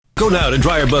Go now to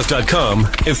dryerbuzz.com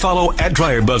and follow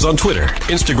 @DryerBuzz on Twitter,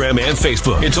 Instagram, and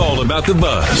Facebook. It's all about the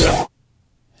buzz.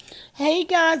 Hey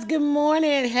guys, good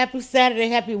morning. Happy Saturday,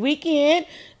 happy weekend.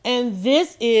 And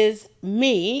this is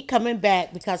me coming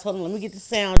back because, hold on, let me get the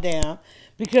sound down.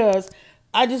 Because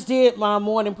I just did my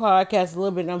morning podcast a little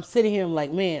bit and I'm sitting here and I'm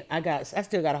like, man, I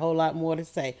still got a whole lot more to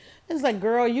say. It's like,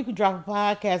 girl, you can drop a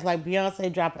podcast like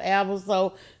Beyonce drop an album.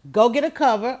 So go get a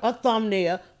cover, a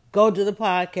thumbnail, go do the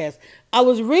podcast. I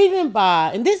was reading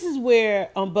by, and this is where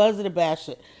on Buzz of the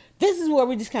Bashit, this is where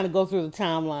we just kind of go through the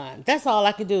timeline. That's all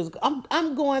I can do is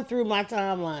I'm going through my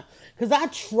timeline because I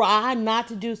try not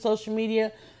to do social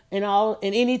media and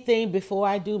anything before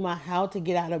I do my How to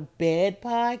Get Out of Bed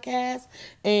podcast.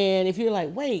 And if you're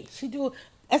like, wait,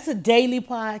 that's a daily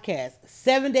podcast,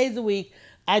 7 days a week.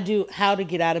 I do How to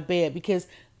Get Out of Bed because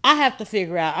I have to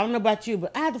figure out. I don't know about you,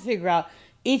 but I have to figure out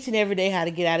each and every day how to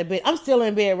get out of bed. I'm still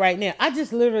in bed right now. I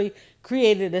just literally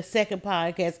created a second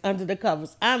podcast, Under the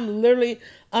Covers. I'm literally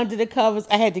under the covers.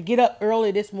 I had to get up early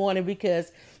this morning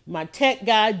because my tech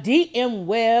guy, DM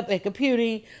Web and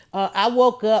Computing, I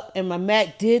woke up and my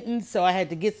Mac didn't, so I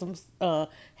had to get some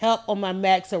help on my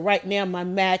Mac. So right now my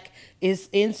Mac is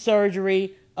in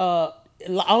surgery, on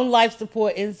life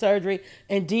support in surgery,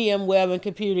 and DM Web and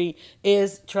Computing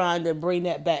is trying to bring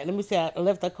that back. Let me see, I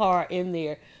left a card in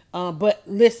there. But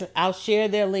listen, I'll share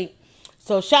their link.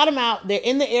 So shout them out. They're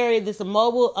in the area. There's a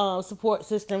mobile support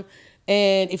system.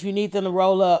 And if you need them to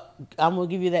roll up, I'm going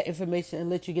to give you that information and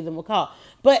let you give them a call.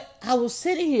 But I was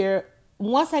sitting here.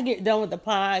 Once I get done with the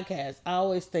podcast, I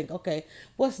always think, okay,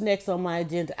 what's next on my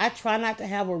agenda? I try not to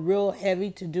have a real heavy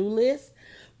to-do list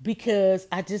because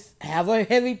I just have a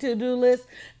heavy to-do list.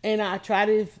 And I try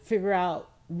to figure out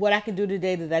what I can do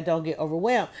today that I don't get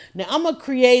overwhelmed. Now, I'm a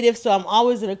creative, so I'm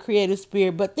always in a creative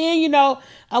spirit. But then,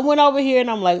 I went over here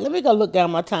and I'm like, let me go look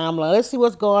down my timeline. Let's see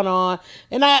what's going on.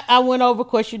 And I went over, of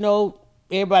course,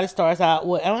 everybody starts out,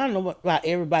 well, I don't know about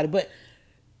everybody, but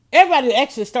everybody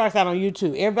actually starts out on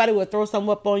YouTube. Everybody would throw something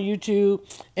up on YouTube.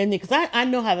 And because I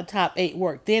know how the top 8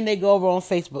 work. Then they go over on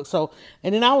Facebook.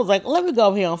 And then I was like, let me go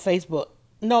over here on Facebook.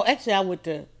 No, actually, I went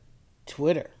to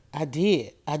Twitter. I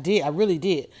did. I really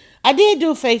did. I did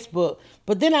do Facebook,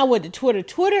 but then I went to Twitter.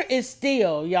 Twitter is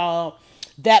still, y'all,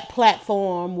 that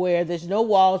platform where there's no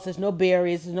walls, there's no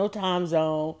barriers, there's no time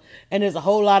zone, and there's a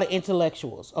whole lot of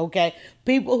intellectuals, okay?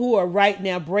 People who are right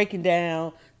now breaking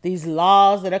down these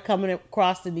laws that are coming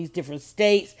across in these different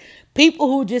states. People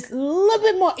who just a little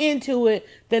bit more into it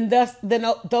than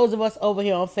those of us over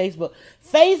here on Facebook.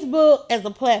 Facebook as a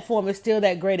platform is still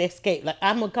that great escape. Like,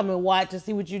 I'm going to come and watch and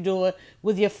see what you're doing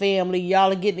with your family.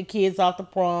 Y'all are getting the kids off the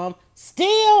prom.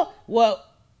 Still, well,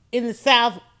 in the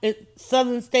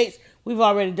southern states, we've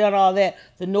already done all that.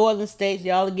 The northern states,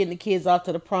 y'all are getting the kids off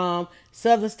to the prom.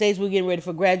 Southern states, we're getting ready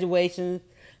for graduation.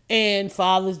 And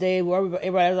Father's Day, where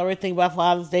everybody's already thinking about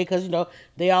Father's Day because,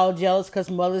 they all jealous because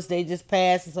Mother's Day just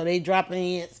passed. And so they dropping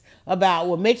hints about,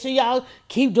 well, make sure y'all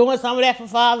keep doing some of that for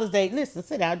Father's Day. Listen,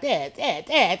 sit down,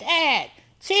 Dad,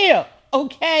 chill,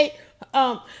 okay?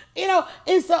 And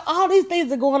so all these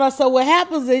things are going on. So what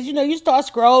happens is, you start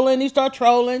scrolling, you start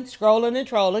scrolling and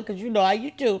trolling, because you know how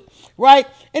you do, right?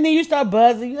 And then you start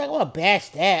buzzing. You're like, well, bash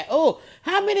that. Oh,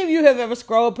 how many of you have ever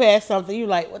scrolled past something? You're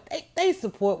like, well, they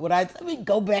support let me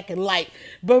go back and like.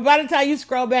 But by the time you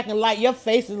scroll back and like, your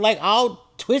face is like all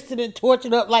twisted and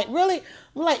tortured up. Like, really?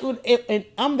 I'm like, and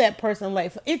I'm that person. I'm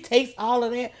like, it takes all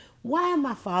of that. Why am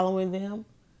I following them?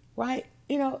 Right?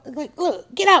 It's like,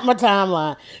 look, get out my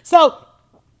timeline. So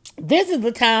this is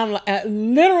the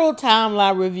literal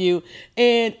timeline review.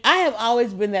 And I have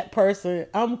always been that person.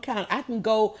 I can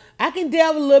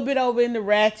delve a little bit over into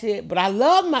ratchet, but I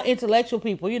love my intellectual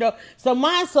people, So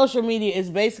my social media is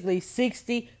basically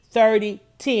 60, 30,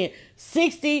 10.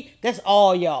 60, that's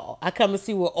all y'all. I come and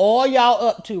see what all y'all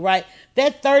up to, right?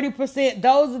 That 30%,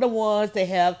 those are the ones that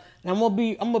have, and I'm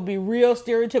gonna be real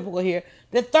stereotypical here.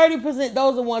 The 30%,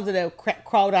 those are the ones that have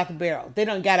crawled out the barrel. They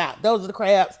done got out. Those are the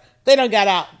crabs. They done got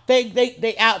out.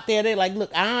 They out there. They like,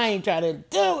 look, I ain't trying to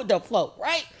do with the flow,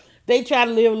 right? They try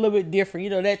to live a little bit different.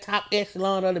 That top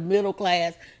echelon of the middle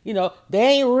class. They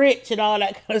ain't rich and all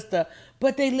that kind of stuff.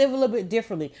 But they live a little bit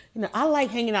differently. I like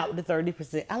hanging out with the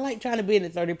 30%. I like trying to be in the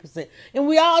 30%. And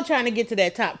we all trying to get to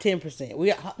that top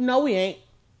 10%. No, we ain't.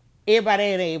 Everybody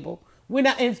ain't able. We're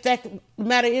not, in fact, the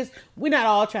matter is, we're not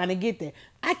all trying to get there.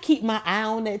 I keep my eye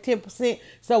on that 10%.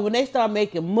 So when they start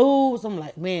making moves, I'm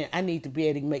like, man, I need to be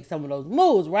able to make some of those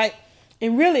moves, right?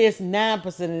 And really, it's 9%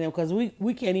 of them because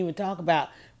we can't even talk about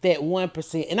that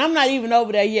 1%. And I'm not even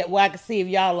over there yet where I can see if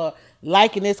y'all are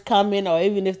liking this comment or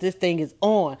even if this thing is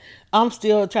on. I'm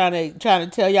still trying to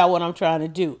tell y'all what I'm trying to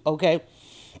do, okay?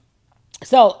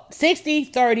 So 60,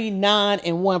 39,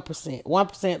 and 1%.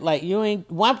 1%, like you ain't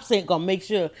 1% gonna make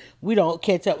sure we don't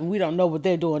catch up and we don't know what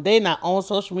they're doing. They're not on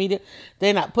social media.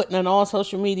 They're not putting it on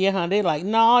social media, huh? They're like,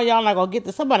 no, y'all not gonna get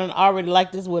this. Somebody already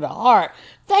like this with a heart.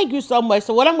 Thank you so much.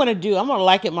 So what I'm gonna do, I'm gonna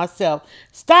like it myself.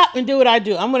 Stop and do what I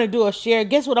do. I'm gonna do a share.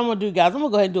 Guess what I'm gonna do, guys? I'm gonna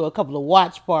go ahead and do a couple of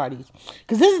watch parties.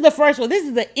 Because this is the first one. This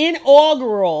is the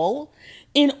inaugural.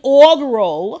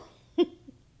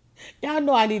 Y'all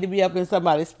know I need to be up in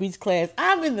somebody's speech class.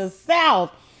 I'm in the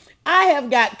South. I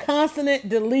have got consonant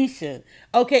deletion.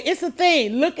 Okay, it's a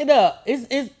thing. Look it up.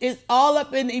 It's all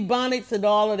up in Ebonics and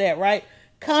all of that, right?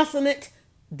 Consonant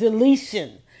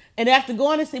deletion. And after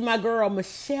going to see my girl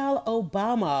Michelle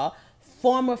Obama,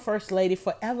 former First Lady,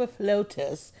 forever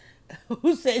FLOTUS,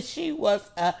 who said she was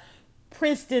a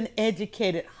Princeton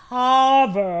educated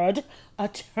Harvard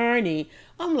attorney.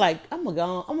 I'm like, I'm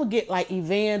gonna get like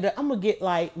Evander, I'm gonna get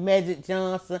like Magic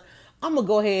Johnson. I'm gonna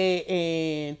go ahead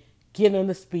and get in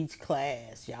the speech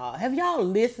class, y'all. Have y'all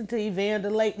listened to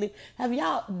Evander lately? Have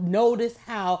y'all noticed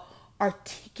how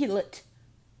articulate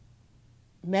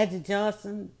Magic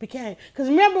Johnson became? Because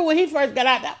remember when he first got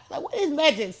out, I was like, what is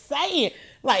Magic saying?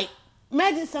 Like,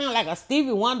 Magic sounded like a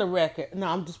Stevie Wonder record. No,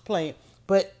 I'm just playing.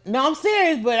 But, no, I'm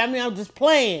serious, but I mean, I'm just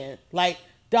playing. Like,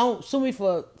 don't sue me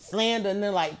for slander and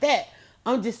nothing like that.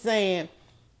 I'm just saying,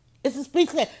 it's a speech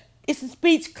class. It's a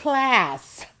speech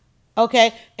class.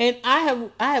 Okay, and I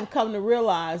have come to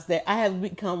realize that I have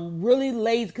become really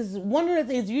lazy because one of the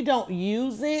things, you don't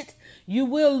use it, you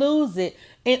will lose it.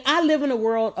 And I live in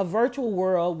a virtual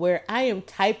world where I am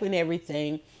typing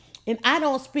everything, and I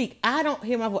don't speak. I don't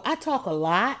hear my voice. I talk a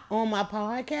lot on my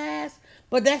podcast,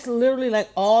 but that's literally like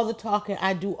all the talking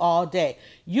I do all day.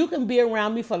 You can be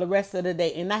around me for the rest of the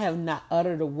day, and I have not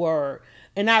uttered a word.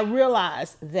 And I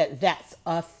realize that that's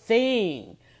a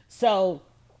thing. So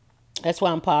that's why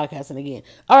I'm podcasting again.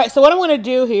 All right, so what I want to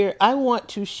do here, I want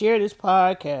to share this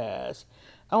podcast.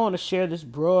 I want to share this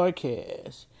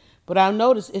broadcast. But I've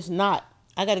noticed it's not.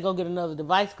 I got to go get another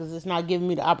device because it's not giving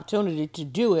me the opportunity to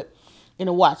do it in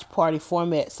a watch party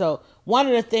format. So one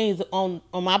of the things on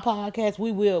my podcast,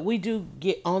 we do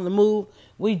get on the move.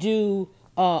 We do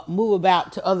move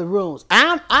about to other rooms.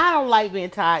 I don't like being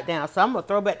tied down, so I'm gonna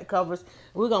throw back the covers.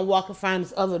 We're gonna walk and find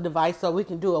this other device so we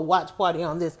can do a watch party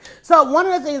on this. So one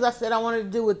of the things I said I wanted to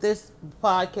do with this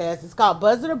podcast is called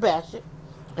Buzz It or Bash It.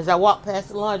 As I walk past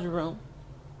the laundry room,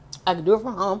 I can do it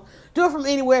from home, do it from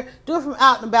anywhere, do it from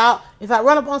out and about. If I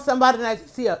run up on somebody and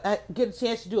I get a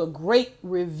chance to do a great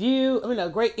a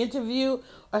great interview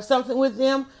or something with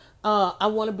them, I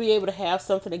want to be able to have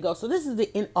something to go. So this is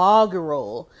the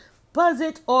inaugural Buzz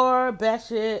It or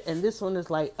Bash It, and this one is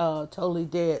like totally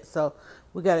dead. So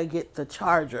we got to get the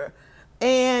charger.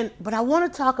 But I want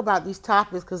to talk about these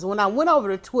topics because when I went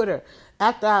over to Twitter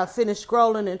after I finished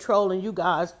scrolling and trolling you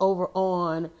guys over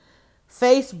on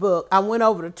Facebook, I went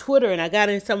over to Twitter and I got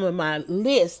in some of my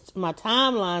lists, my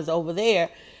timelines over there,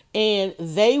 and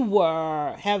they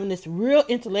were having this real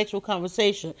intellectual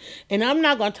conversation. And I'm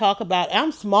not going to talk about it.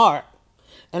 I'm smart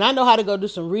and I know how to go do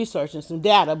some research and some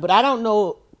data, but I don't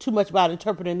know too much about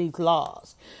interpreting these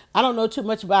laws. I don't know too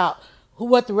much about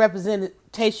what the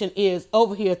representation is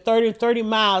over here, 30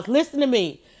 miles. Listen to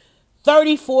me,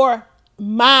 34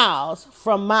 miles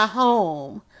from my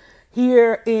home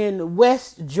here in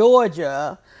West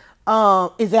Georgia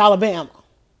is Alabama.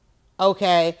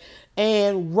 Okay.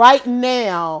 And right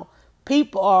now,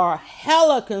 people are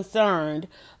hella concerned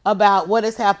about what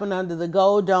has happened under the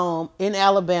Gold Dome in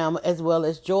Alabama as well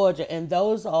as Georgia. And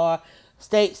those are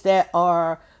states that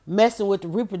are messing with the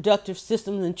reproductive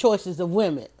systems and choices of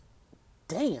women.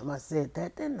 Damn, I said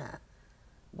that, didn't I?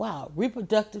 Wow,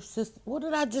 reproductive system. What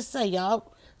did I just say,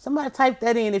 y'all? Somebody type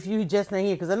that in if you just not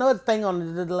here, because I know it's a thing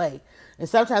on the delay. And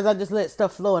sometimes I just let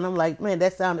stuff flow, and I'm like, man,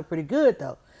 that sounded pretty good,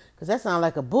 though. Because that sounded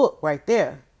like a book right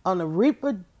there on the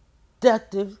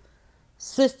reproductive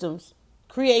systems,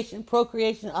 creation,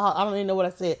 procreation. I don't even know what I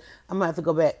said. I'm going to have to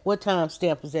go back. What time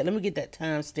stamp is that? Let me get that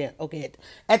time stamp. Okay,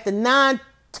 at the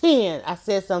 9:10, I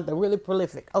said something really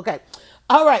prolific. Okay,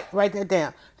 all right, write that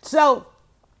down. So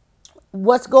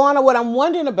what's going on, what I'm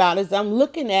wondering about is I'm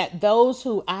looking at those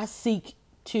who I seek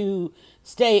to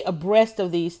stay abreast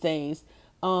of these things.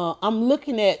 I'm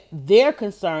looking at their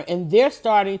concern, and they're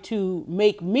starting to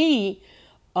make me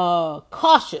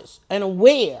cautious and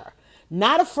aware,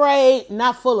 not afraid,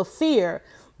 not full of fear,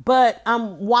 but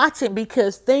I'm watching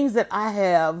because things that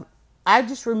I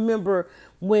just remember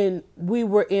when we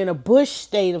were in a Bush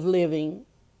state of living,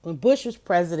 when Bush was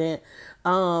president,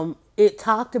 it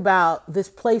talked about this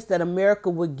place that America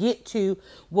would get to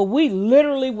where we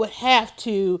literally would have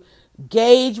to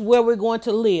gauge where we're going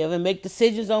to live and make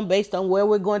decisions on based on where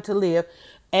we're going to live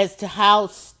as to how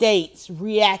states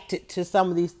reacted to some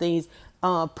of these things,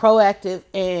 proactive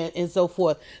and so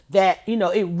forth. That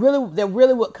there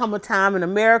really would come a time in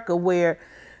America where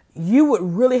you would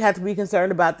really have to be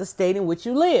concerned about the state in which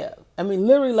you live. I mean,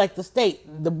 literally, like the state,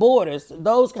 the borders,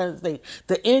 those kinds of things,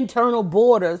 the internal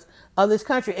borders of this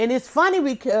country. And it's funny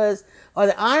because, or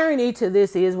the irony to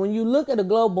this is, when you look at a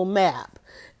global map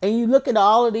and you look at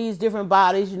all of these different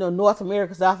bodies, North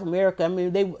America, South America. I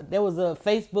mean, there was a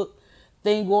Facebook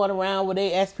thing going around where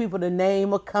they asked people to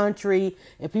name a country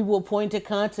and people will point to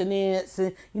continents,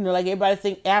 and like everybody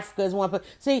think Africa is one. But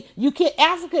see, you can't.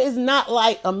 Africa is not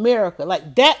like America.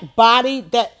 Like that body,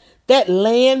 that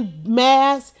land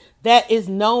mass that is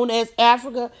known as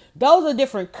Africa, those are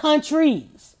different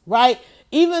countries, right?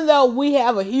 Even though we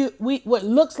have a huge, we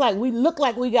look like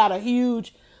we got a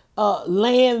huge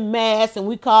land mass, and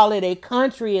we call it a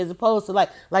country as opposed to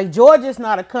like Georgia's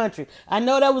not a country. I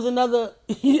know there was another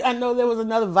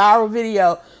viral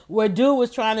video where dude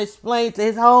was trying to explain to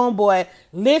his homeboy,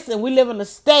 listen, we live in a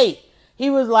state. He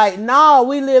was like, no,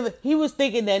 he was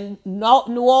thinking that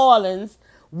New Orleans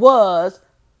was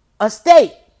a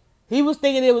state. He was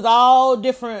thinking it was all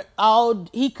different.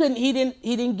 He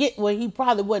didn't get, well, he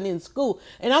probably wasn't in school.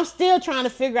 And I'm still trying to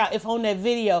figure out if on that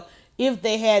video, if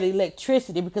they had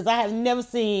electricity, because I have never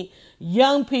seen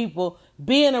young people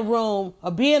be in a room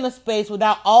or be in a space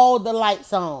without all the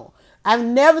lights on. I've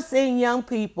never seen young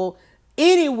people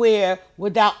anywhere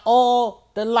without all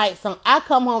the lights on. I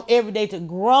come home every day to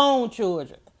grown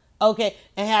children, okay,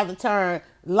 and have to turn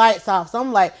lights off. So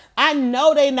I'm like, I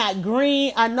know they not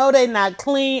green. I know they not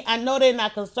clean. I know they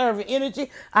not conserving energy.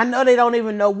 I know they don't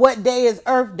even know what day is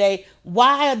Earth Day.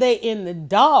 Why are they in the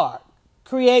dark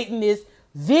creating this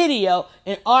video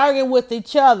and arguing with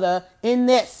each other in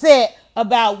that set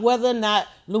about whether or not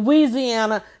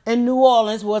Louisiana and New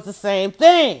Orleans was the same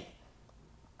thing?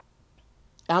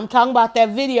 I'm talking about that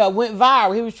video. It went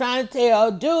viral. He was trying to tell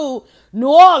dude New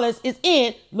Orleans is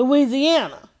in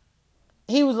Louisiana.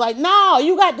 He was like, no,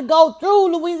 you got to go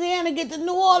through Louisiana, get to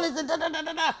New Orleans, and da da da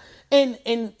da da.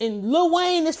 And Lil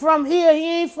Wayne is from here.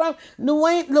 He ain't from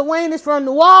Lil Wayne is from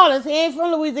New Orleans. He ain't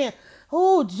from Louisiana.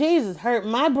 Oh, Jesus, hurt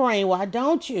my brain. Why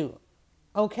don't you?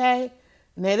 Okay?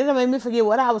 Now, that made me forget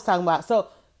what I was talking about. So,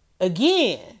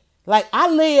 again, like, I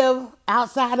live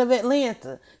outside of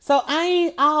Atlanta. So, I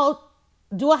ain't how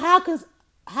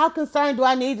concerned do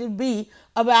I need to be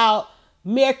about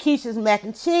Mayor Keisha's mac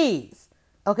and cheese?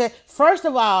 Okay? First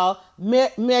of all, Mayor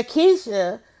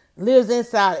Keisha lives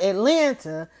inside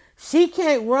Atlanta. She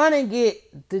can't run and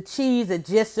get the cheese that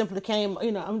just simply came,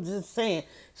 I'm just saying.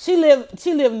 She lived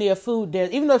near a food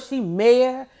desert. Even though she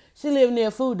mayor, she lived near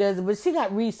a food desert, but she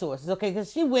got resources, okay?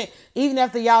 Because she went, even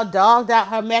after y'all dogged out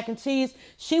her mac and cheese,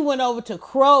 she went over to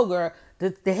Kroger,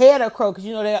 the head of Kroger,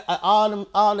 because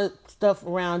all the stuff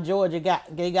around Georgia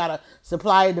they got a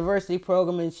supplier diversity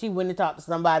program, and she went and talked to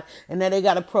somebody, and now they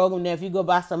got a program that if you go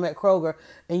buy something at Kroger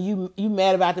and you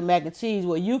mad about the mac and cheese,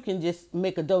 well, you can just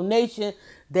make a donation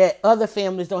that other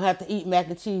families don't have to eat mac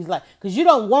and cheese, like, because you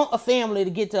don't want a family to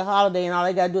get to a holiday and all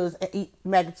they gotta do is eat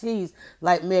mac and cheese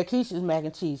like Mayor Keisha's mac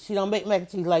and cheese. She don't make mac and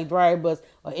cheese like Dryer Buzz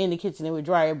or in the kitchen with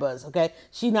Dryer Buzz, okay?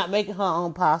 She not making her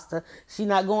own pasta. She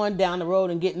not going down the road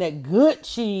and getting that good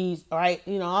cheese, right? I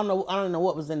don't know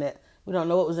what was in that. We don't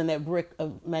know what was in that brick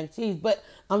of mac and cheese, but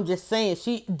I'm just saying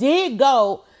she did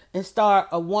go and start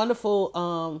a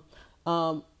wonderful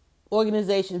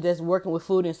organization that's working with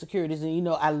food insecurities, and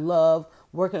I love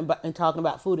working about and talking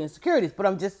about food insecurities. But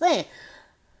I'm just saying,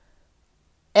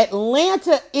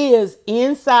 Atlanta is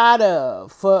inside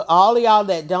of, for all of y'all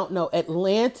that don't know,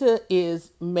 Atlanta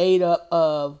is made up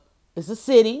of, it's a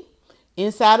city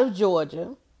inside of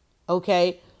Georgia,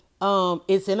 okay?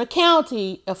 It's in a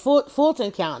county,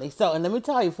 Fulton County. So, and let me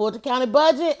tell you, Fulton County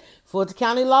budget, Fulton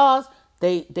County laws,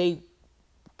 they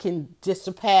can just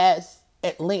surpass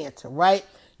Atlanta, right?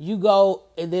 You go,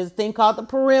 there's a thing called the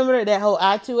perimeter, that whole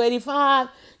I-285.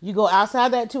 You go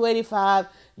outside that 285,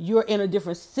 you're in a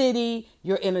different city,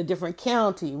 you're in a different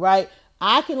county, right?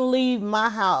 I can leave my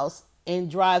house and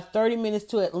drive 30 minutes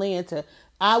to Atlanta.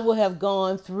 I will have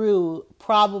gone through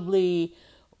probably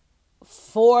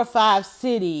 4 or 5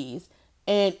 cities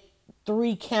and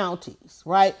 3 counties,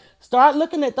 right? Start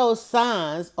looking at those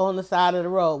signs on the side of the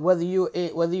road, whether you're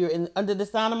under the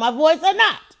sound of my voice or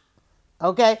not.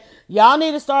 Okay, y'all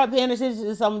need to start paying attention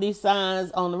to some of these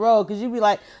signs on the road, because you be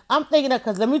like, I'm thinking of,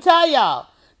 because let me tell y'all,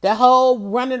 that whole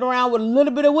running around with a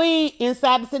little bit of weed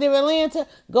inside the city of Atlanta,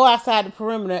 go outside the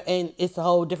perimeter and it's a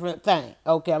whole different thing.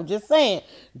 Okay, I'm just saying,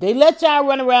 they let y'all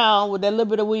run around with that little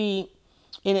bit of weed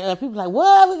And people like,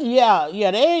 well,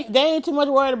 yeah, they ain't too much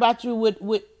worried about you with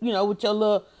with your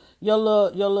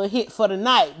little hit for the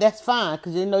night. That's fine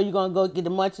because they know you're gonna go get the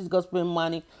munchies, go spend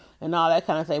money, and all that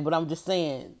kind of thing. But I'm just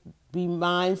saying, be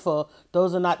mindful.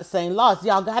 Those are not the same laws.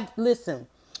 Y'all got to listen.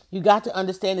 You got to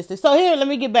understand this thing. So here, let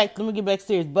me get back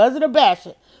serious. Buzz it or bash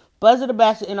it. Buzz it or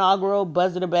bash it inaugural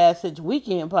Buzz it or bash it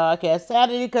weekend podcast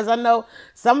Saturday, because I know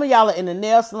some of y'all are in the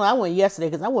nail salon. I went yesterday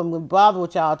because I wasn't going to bother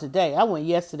with y'all today. I went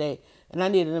yesterday and I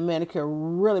needed a manicure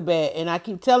really bad. And I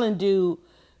keep telling dude,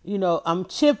 I'm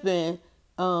chipping.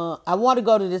 I want to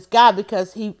go to this guy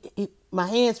because my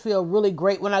hands feel really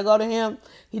great when I go to him.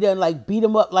 He doesn't like beat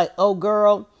him up like, oh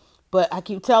girl. But I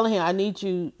keep telling him I need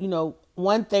you,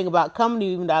 one thing about coming to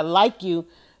you, even though I like you,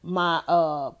 my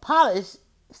polish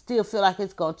still feel like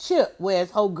it's gonna chip.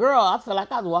 Whereas whole girl, I feel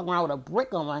like I was walking around with a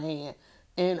brick on my hand.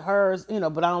 And hers,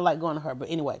 but I don't like going to her. But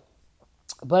anyway,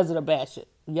 buzz it or bash it.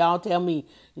 Y'all tell me,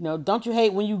 don't you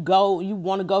hate when you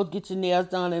want to go get your nails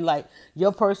done and like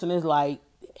your person is like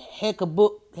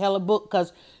hella book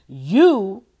because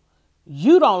you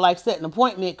don't like setting an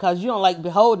appointment because you don't like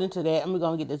beholden to that. I'm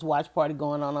going to get this watch party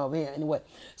going on over here anyway.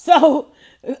 So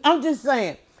I'm just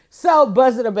saying. So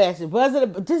buzz it or bash it.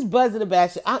 Just buzz it or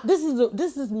bash it.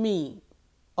 This is me.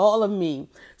 All of me.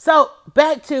 So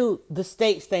back to the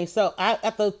states thing. So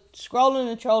after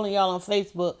scrolling and trolling y'all on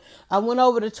Facebook, I went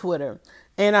over to Twitter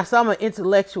and I saw my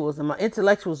intellectuals, and my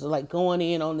intellectuals are like going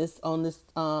in on this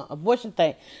abortion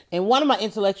thing. And one of my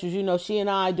intellectuals, she and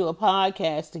I do a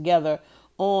podcast together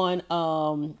on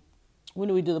when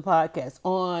do we do the podcast?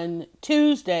 On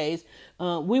Tuesdays.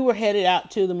 We were headed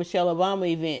out to the Michelle Obama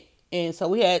event. And so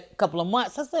we had a couple of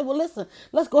months. I said, well, listen,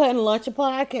 let's go ahead and launch a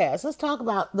podcast. Let's talk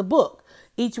about the book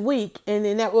each week. And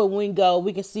then that way when we go,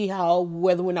 we can see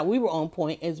whether or not we were on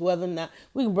point, as whether or not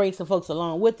we can bring some folks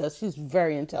along with us. She's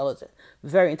very intelligent.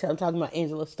 Very intelligent. I'm talking about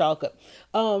Angela Stalker.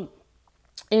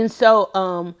 And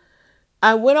so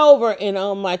I went over and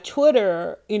on my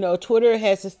Twitter, Twitter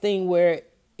has this thing where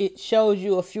it shows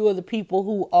you a few of the people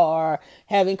who are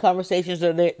having conversations,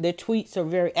 or their tweets are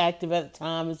very active at the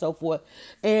time and so forth.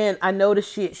 And I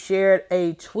noticed she had shared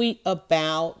a tweet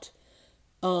about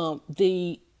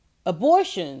the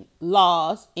abortion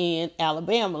laws in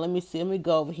Alabama. Let me see. Let me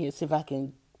go over here, see if I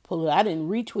can pull it. I didn't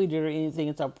retweet it or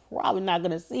anything, so I'm probably not going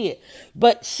to see it.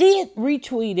 But she had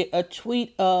retweeted a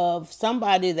tweet of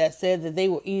somebody that said that they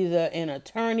were either an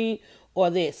attorney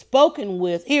or they had spoken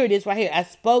with. Here it is right here. I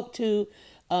spoke to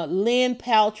Lynn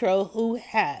Paltrow,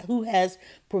 who has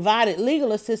provided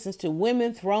legal assistance to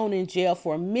women thrown in jail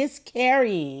for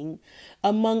miscarrying,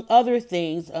 among other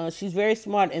things. She's very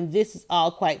smart, and this is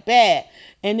all quite bad.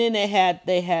 And then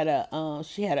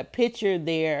she had a picture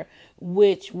there,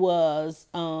 which was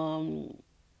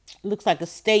looks like a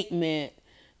statement.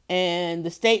 And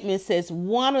the statement says,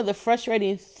 one of the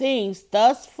frustrating things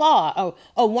thus far,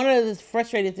 one of the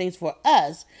frustrating things for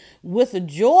us with the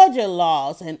Georgia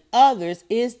laws and others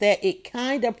is that it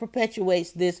kind of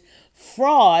perpetuates this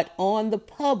fraud on the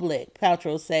public,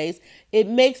 Paltrow says. It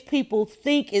makes people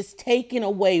think it's taking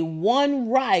away one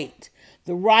right,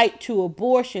 the right to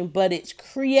abortion, but it's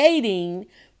creating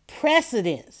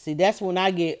precedents. See, that's when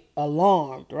I get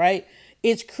alarmed, right?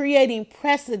 It's creating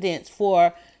precedents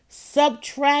for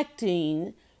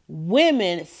subtracting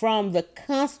women from the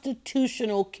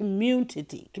constitutional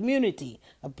community.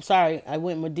 I'm sorry, I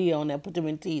went with D on that, put them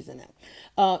in T's in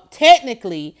there.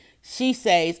 Technically, she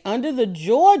says, under the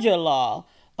Georgia law,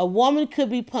 a woman could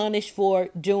be punished for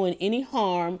doing any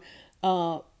harm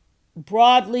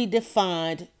broadly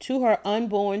defined to her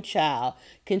unborn child,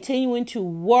 continuing to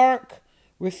work,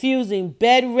 refusing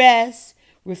bed rest,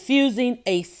 refusing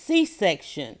a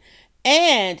C-section.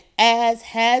 And as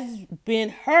has been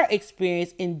her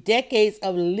experience in decades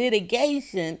of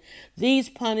litigation, these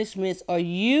punishments are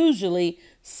usually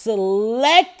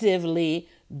selectively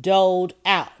doled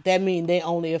out. That means they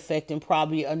only affecting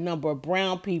probably a number of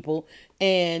brown people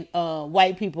and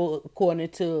white people according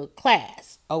to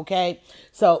class. Okay,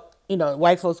 so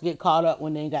white folks get caught up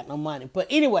when they ain't got no money. But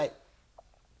anyway,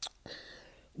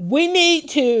 we need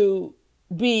to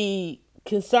be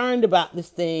concerned about this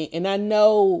thing, and I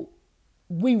know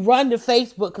we run to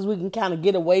Facebook because we can kind of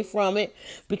get away from it.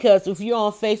 Because if you're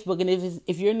on Facebook and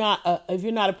if you're not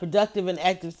a productive and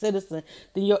active citizen,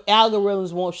 then your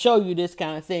algorithms won't show you this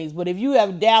kind of things. But if you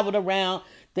have dabbled around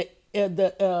the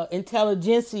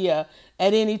intelligentsia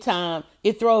at any time,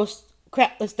 it throws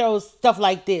stuff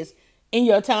like this in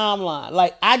your timeline.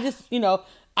 Like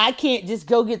I can't just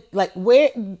go get like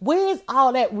where's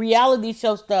all that reality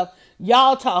show stuff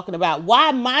y'all talking about?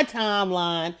 Why my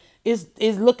timeline is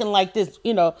looking like this?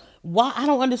 Why? I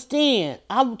don't understand.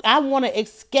 I want to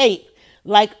escape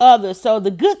like others. So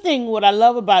the good thing, what I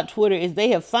love about Twitter is they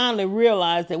have finally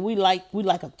realized that we like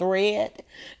a thread,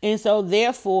 and so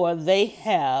therefore they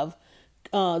have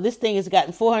this thing has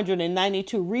gotten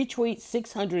 492 retweets,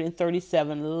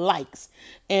 637 likes.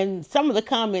 And some of the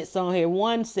comments on here,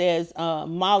 one says,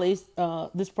 Molly's,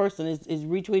 this person is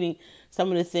retweeting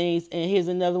some of the things. And here's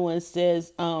another one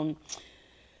says,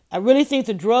 I really think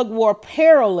the drug war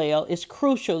parallel is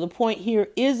crucial. The point here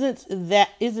isn't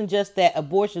just that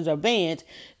abortions are banned,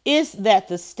 it's that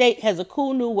the state has a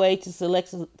cool new way to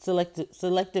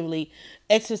selectively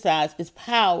exercise its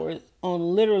power on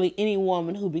literally any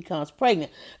woman who becomes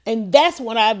pregnant. And that's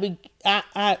when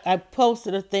I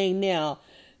posted a thing now.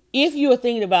 If you're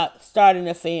thinking about starting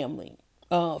a family,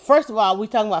 first of all, we're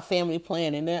talking about family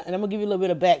planning, and I'm gonna give you a little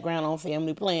bit of background on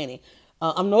family planning.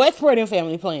 I'm no expert in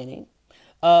family planning.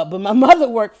 But my mother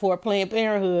worked for Planned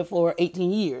Parenthood for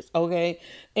 18 years, okay?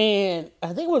 And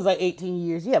I think it was like 18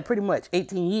 years. Yeah, pretty much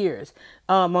 18 years.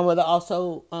 My mother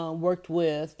also worked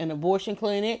with an abortion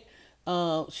clinic.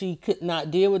 She could not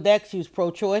deal with that. She was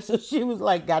pro-choice, so she was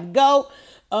like, gotta go.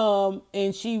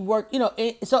 And she worked,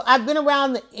 so I've been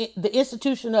around the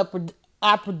institution of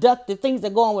our productive things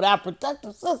that go on with our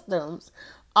productive systems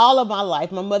all of my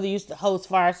life. My mother used to host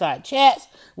fireside chats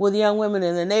with young women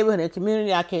in the neighborhood and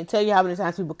community. I can't tell you how many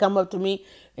times people come up to me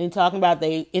and talking about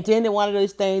they attended one of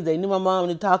those things. They knew my mom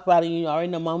and they talked about it. You already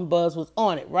know Mama Buzz was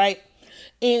on it, right?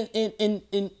 And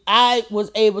I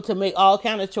was able to make all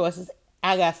kind of choices.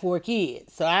 I got 4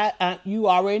 kids, so you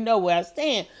already know where I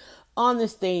stand on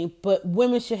this thing. But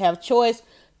women should have choice,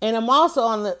 and I'm also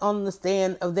on the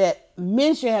stand of that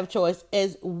men should have choice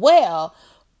as well.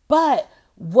 But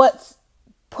what's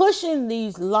pushing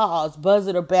these laws, buzz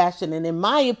it or bash it, and in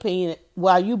my opinion,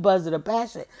 while you buzz it or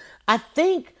bash it, I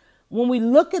think when we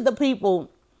look at the people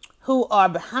who are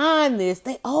behind this,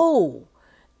 they old.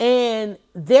 And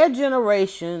their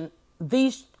generation,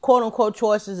 these quote unquote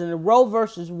choices in the Roe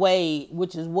versus Wade,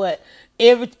 which is what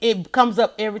it comes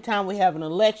up every time we have an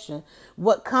election.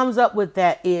 What comes up with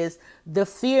that is the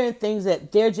fear and things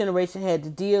that their generation had to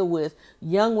deal with.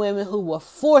 Young women who were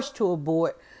forced to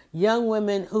abort, young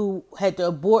women who had to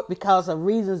abort because of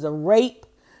reasons of rape,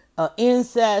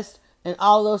 incest, and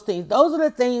all those things. Those are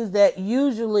the things that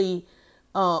usually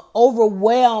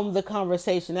overwhelm the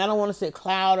conversation. I don't want to say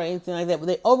cloud or anything like that, but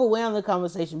they overwhelm the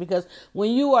conversation because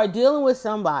when you are dealing with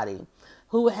somebody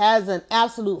who has an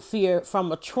absolute fear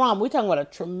from a trauma, we're talking about a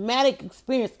traumatic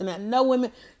experience, and I know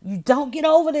women, you don't get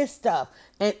over this stuff.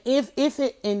 And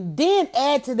and then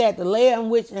add to that the layer in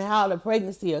which and how the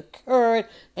pregnancy occurred,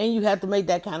 and you have to make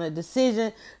that kind of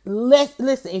decision.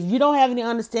 Listen, if you don't have any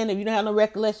understanding, if you don't have no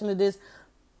recollection of this,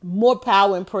 more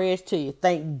power and prayers to you.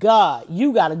 Thank God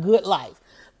you got a good life.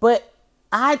 But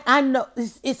I know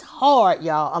it's hard,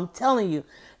 y'all. I'm telling you.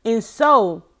 And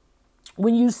so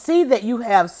when you see that you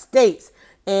have states,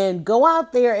 and go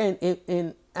out there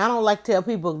and I don't like to tell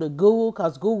people to Google,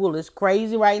 because Google is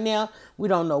crazy right now. We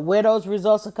don't know where those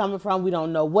results are coming from. We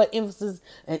don't know what emphasis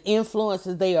and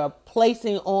influences they are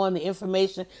placing on the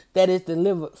information that is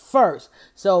delivered first.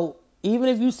 So even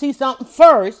if you see something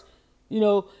first,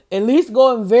 at least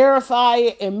go and verify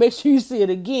it and make sure you see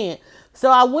it again. So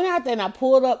I went out there and I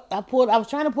was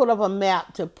trying to pull up a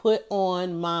map to put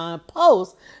on my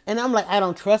post. And I'm like, I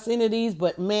don't trust any of these,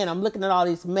 but man, I'm looking at all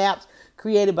these maps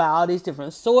created by all these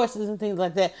different sources and things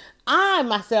like that. I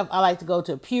like to go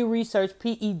to Pew Research,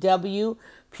 PEW,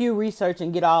 Pew Research,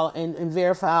 and get all and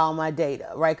verify all my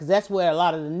data, right? Because that's where a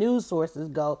lot of the news sources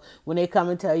go when they come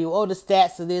and tell you, oh, the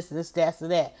stats of this and the stats of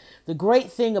that. The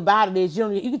great thing about it is you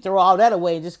can throw all that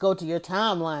away and just go to your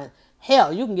timeline.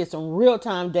 Hell, you can get some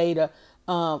real-time data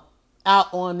out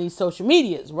on these social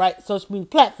medias, right? Social media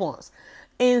platforms.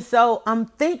 And so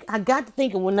I got to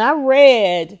thinking when I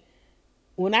read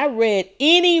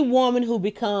any woman who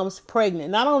becomes pregnant,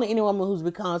 not only any woman who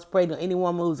becomes pregnant, any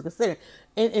woman who's considered,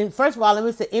 and first of all, let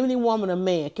me say any woman or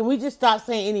man. Can we just stop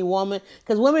saying any woman?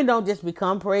 Because women don't just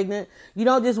become pregnant. You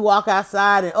don't just walk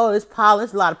outside and, oh, there's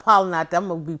a lot of pollen out there, I'm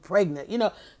going to be pregnant.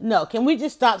 No. Can we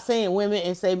just stop saying women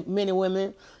and say men and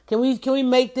women? Can we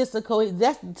make this a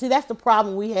that's the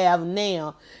problem we have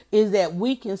now, is that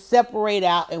we can separate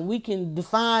out and we can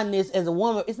define this as a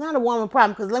woman. It's not a woman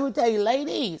problem, because let me tell you,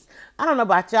 ladies, I don't know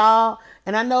about y'all,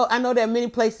 and I know there are many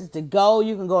places to go.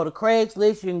 You can go to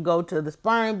Craigslist, you can go to the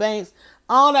sperm banks,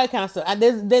 all that kind of stuff.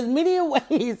 There's many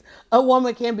ways a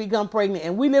woman can become pregnant,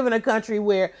 and we live in a country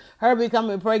where her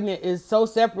becoming pregnant is so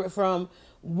separate from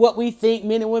what we think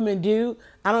men and women do.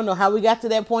 I don't know how we got to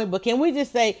that point, but can we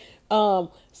just say,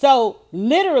 so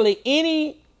literally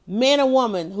any man or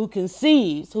woman who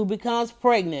conceives, who becomes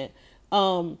pregnant,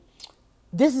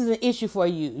 this is an issue for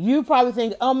you. You probably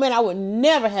think, oh man, I would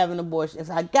never have an abortion. If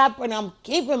I got pregnant, I'm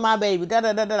keeping my baby. Da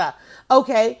da da da da.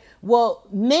 Okay, well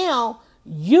now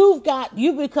you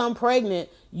become pregnant.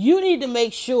 You need to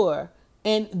make sure,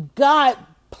 and God,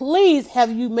 please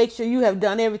have you make sure you have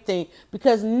done everything,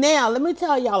 because now let me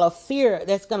tell y'all a fear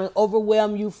that's gonna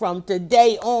overwhelm you from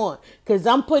today on. Because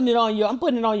I'm putting it on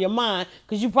your mind,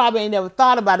 because you probably ain't never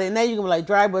thought about it, and now you're gonna be like,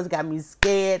 Dry Buzz got me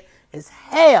scared as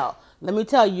hell. Let me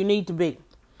tell you, you need to be.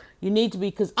 You need to be,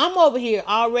 because I'm over here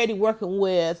already working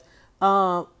with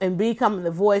and becoming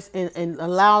the voice and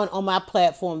allowing on my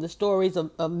platform the stories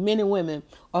of men and women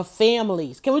or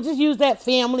families. Can we just use that,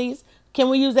 families? Can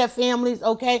we use that, families?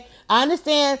 Okay. I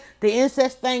understand the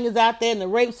incest thing is out there and the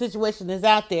rape situation is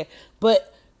out there,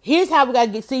 but here's how we got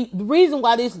to get, see, the reason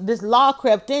why this law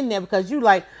crept in there, because you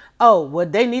like, oh, well,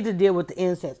 they need to deal with the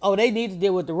incest. Oh, they need to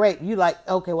deal with the rape. You like,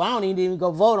 okay, well, I don't even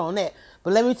go vote on that.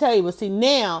 But let me tell you, but see,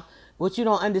 now, what you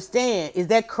don't understand is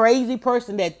that crazy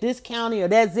person that this county or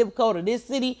that zip code or this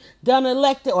city done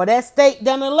elected, or that state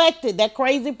done elected, that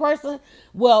crazy person.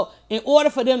 Well, in order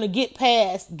for them to get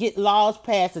laws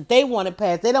passed that they want to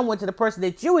pass, they don't went to the person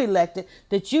that you elected,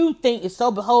 that you think is so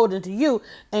beholden to you,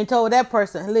 and told that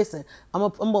person, listen,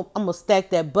 I'm gonna stack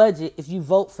that budget if you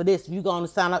vote for this. If you going to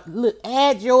sign up, look,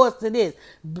 add yours to this.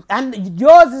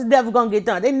 Yours is never gonna get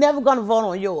done. They're never gonna vote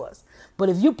on yours. But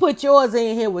if you put yours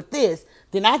in here with this,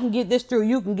 then I can get this through,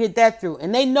 you can get that through.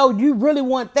 And they know you really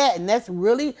want that. And that's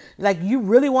really, like, you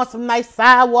really want some nice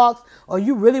sidewalks, or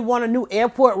you really want a new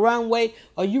airport runway,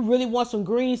 or you really want some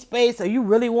green space, or you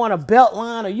really want a belt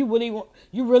line, or you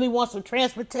really want some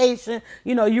transportation.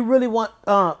 You know, you really want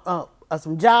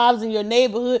some jobs in your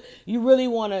neighborhood. You really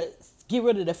want to get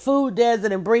rid of the food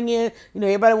desert and bring in,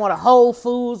 everybody want a Whole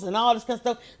Foods and all this kind of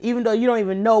stuff, even though you don't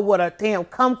even know what a damn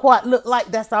kumquat look like.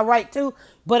 That's all right too.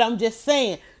 But I'm just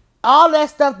saying, all that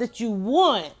stuff that you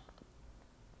want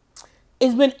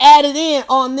has been added in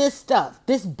on this stuff,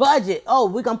 this budget. Oh,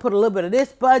 we're going to put a little bit of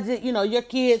this budget. Your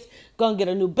kids going to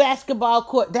get a new basketball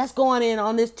court. That's going in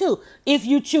on this too, if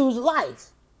you choose life,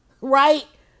 right?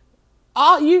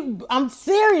 I'm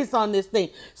serious on this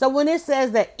thing. So when it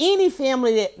says that any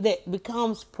family that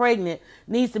becomes pregnant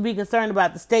needs to be concerned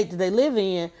about the state that they live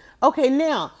in, okay,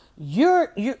 now you're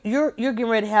getting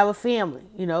ready to have a family.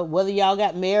 Whether y'all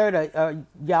got married or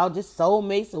y'all just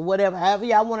soulmates or whatever, however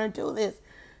y'all want to do this.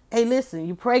 Hey, listen,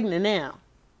 you're pregnant now.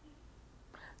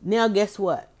 Now guess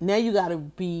what? Now you got to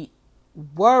be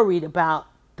worried about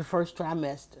the first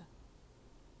trimester.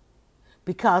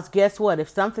 Because guess what? If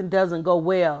something doesn't go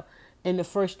well in the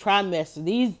first trimester,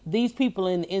 these people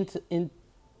in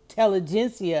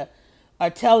intelligentsia are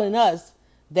telling us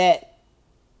that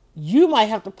you might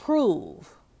have to prove.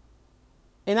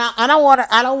 And I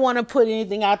don't want to put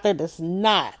anything out there that's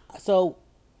not. So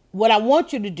what I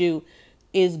want you to do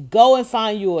is go and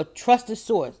find you a trusted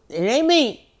source. It ain't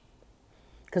me,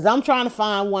 because I'm trying to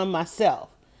find one myself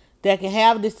that can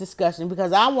have this discussion,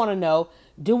 because I want to know,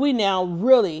 do we now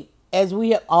really, as we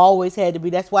have always had to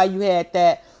be, that's why you had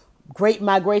that great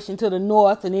migration to the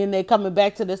north and then they're coming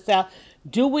back to the south.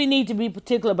 Do we need to be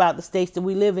particular about the states that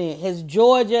we live in? Has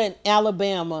Georgia and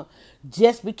Alabama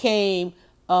just became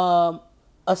a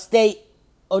state?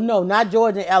 Oh no, not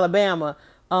Georgia and Alabama.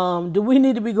 Do we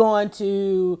need to be going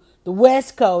to the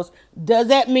West Coast? Does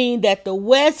that mean that the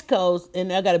West Coast,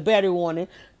 and I got a battery warning,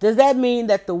 does that mean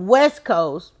that the West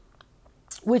Coast,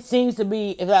 which seems to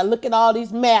be, if I look at all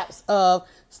these maps of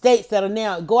states that are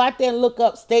now, go out there and look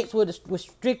up states with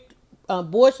strict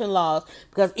abortion laws,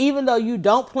 because even though you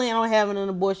don't plan on having an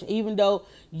abortion, even though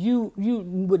you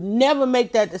would never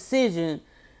make that decision,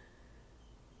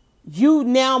 you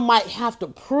now might have to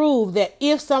prove that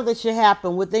if something should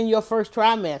happen within your first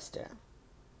trimester,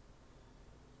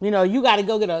 you got to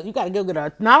go get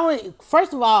a, not only,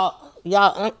 first of all,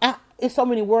 y'all, it's so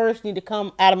many words need to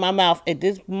come out of my mouth at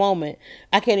this moment,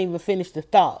 I can't even finish the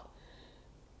thought.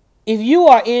 If you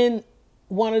are in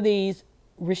one of these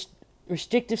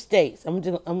restrictive states, I'm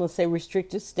going to say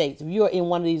restrictive states. If you are in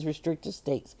one of these restrictive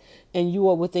states and you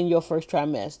are within your first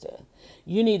trimester,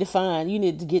 you need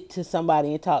to get to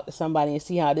somebody and talk to somebody and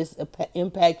see how this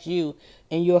impacts you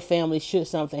and your family should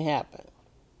something happen.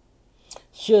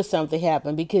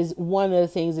 Because one of the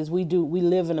things is we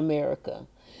live in America,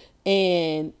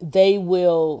 and they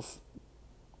will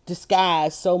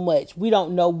disguise so much. We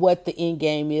don't know what the end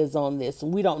game is on this,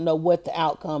 and we don't know what the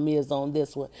outcome is on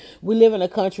this one. We live in a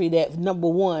country that, number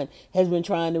one, has been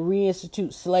trying to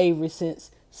reinstitute slavery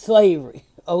since slavery.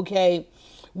 Okay,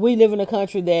 we live in a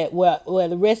country that where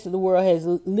the rest of the world has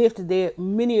lifted their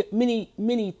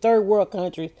many third world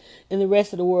countries, and the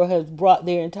rest of the world has brought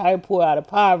their entire poor out of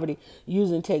poverty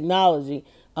using technology.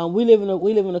 We live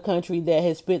in a country that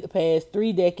has spent the past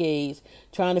 3 decades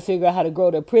trying to figure out how to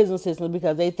grow their prison system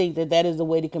because they think that that is the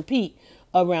way to compete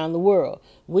around the world.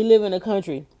 We live in a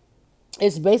country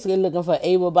it's basically looking for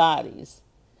able bodies.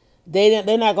 They're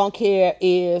not gonna care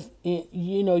if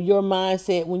your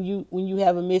mindset when you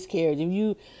have a miscarriage.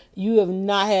 If you have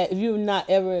not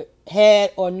ever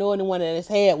had or know anyone that has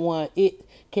had one,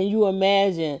 can you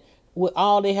imagine what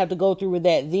all they have to go through with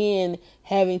that? Then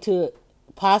having to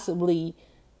possibly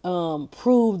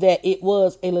prove that it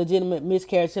was a legitimate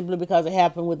miscarriage simply because it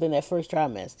happened within that first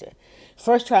trimester.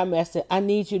 First trimester, I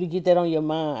need you to get that on your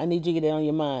mind. I need you to get that on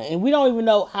your mind. And we don't even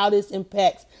know how this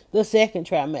impacts the second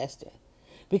trimester.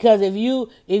 Because if you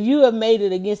have made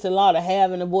it against the law to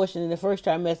have an abortion in the first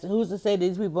trimester, who's to say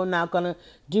these people are not gonna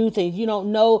do things? You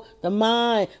don't know the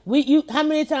mind. How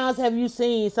many times have you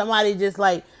seen somebody just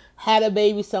like had a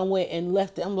baby somewhere and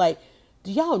left it? I'm like,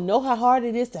 do y'all know how hard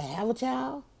it is to have a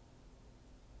child?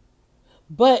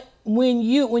 But when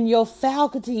your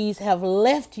faculties have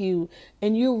left you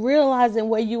and you're realizing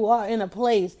where you are in a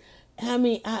place, I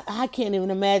mean, I can't even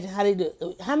imagine how they do.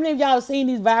 How many of y'all have seen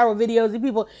these viral videos of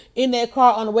people in their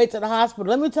car on the way to the hospital?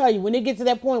 Let me tell you, when it gets to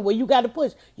that point where you got to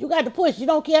push, you got to push. You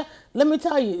don't care. Let me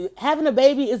tell you, having a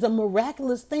baby is a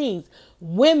miraculous thing.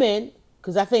 Women,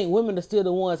 because I think women are still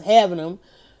the ones having them,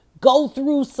 go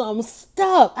through some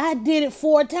stuff. I did it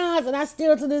 4 times and I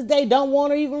still to this day don't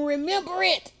want to even remember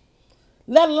it.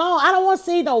 Let alone, I don't want to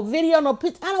see no video, no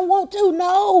picture. I don't want to,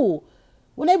 no.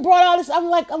 When they brought all this, I'm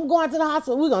like, I'm going to the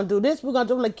hospital. We're going to do this. We're going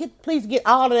to do like, please get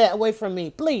all of that away from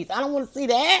me. Please. I don't want to see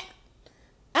that.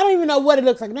 I don't even know what it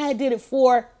looks like. And I did it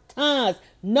 4 times.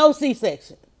 No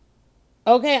C-section.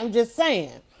 Okay, I'm just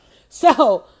saying.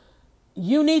 So,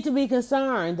 you need to be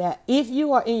concerned that if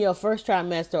you are in your first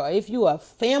trimester or if you are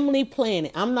family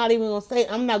planning, I'm not even going to say,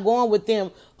 I'm not going with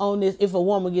them on this if a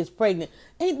woman gets pregnant.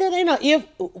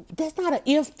 That's not an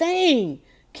if thing.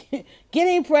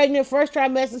 Getting pregnant, first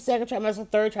trimester, second trimester,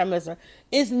 third trimester,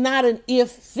 is not an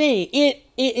if thing. It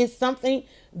is something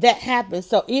that happens.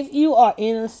 So if you are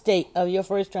in a state of your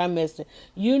first trimester,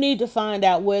 you need to find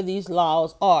out where these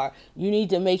laws are. You need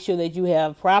to make sure that you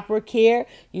have proper care.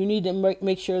 You need to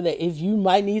make sure that if you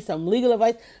might need some legal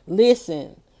advice,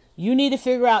 listen. You need to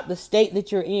figure out the state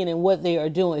that you're in and what they are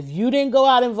doing. If you didn't go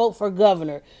out and vote for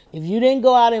governor, if you didn't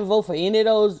go out and vote for any of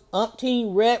those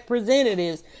umpteen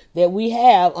representatives that we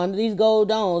have under these gold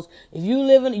domes, if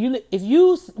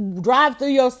you drive through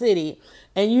your city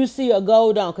and you see a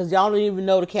gold dome, because y'all don't even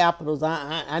know the capitals.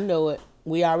 I know it.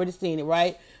 We already seen it,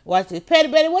 right? Watch this. Patty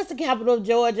Betty, what's the capital of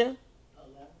Georgia?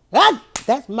 Ah,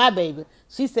 that's my baby.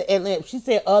 She said Atlanta. She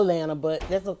said Atlanta, but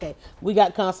that's okay. We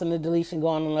got consonant deletion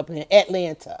going on up here.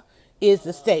 Atlanta is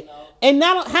the state. And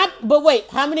but wait,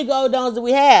 how many gold domes do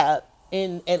we have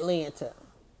in Atlanta?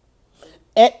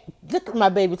 Look at my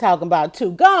baby talking about it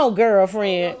too. Go on,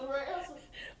 girlfriend.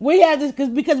 We have this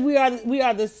because we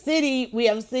are the city. We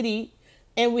have a city,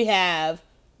 and we have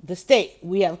the state.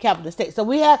 We have a capital state. So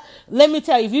we have. Let me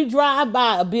tell you, if you drive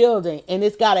by a building and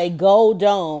it's got a gold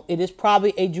dome, it is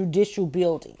probably a judicial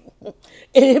building.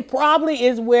 It probably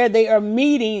is where they are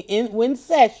meeting in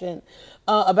session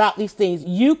about these things.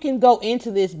 You can go into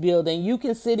this building. You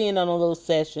can sit in on those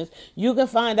sessions. You can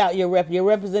find out your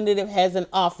representative has an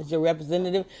office. Your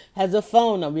representative has a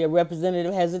phone number. Your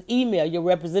representative has an email. Your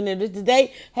representative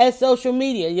today has social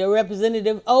media. Your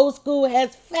representative old school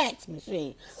has fax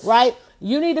machine, right?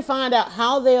 You need to find out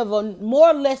how they're more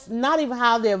or less, not even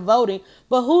how they're voting,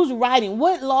 but who's writing.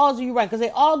 What laws are you writing? Because they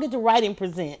all get to write and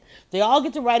present. They all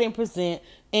get to write and present.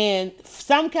 And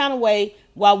some kind of way,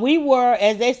 while we were,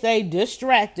 as they say,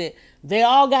 distracted, they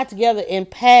all got together and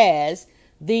passed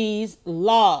these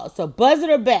laws. So buzz it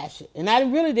or bash it. And I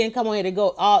really didn't come on here to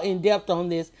go all in depth on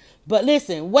this. But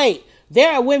listen, wait.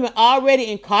 There are women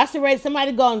already incarcerated.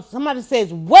 Somebody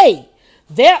says, wait.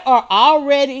 There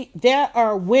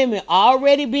are women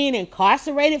already being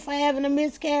incarcerated for having a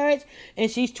miscarriage,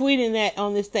 and she's tweeting that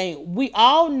on this thing. We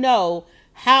all know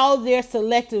how they're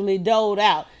selectively doled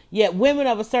out, yet women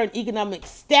of a certain economic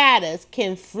status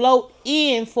can float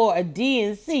in for a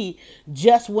DNC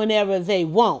just whenever they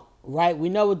want, right? We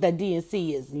know what that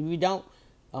DNC is. If you don't,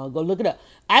 go look it up.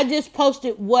 I just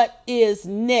posted what is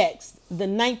next, the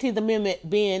 19th Amendment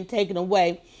being taken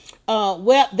away.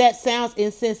 Well, that sounds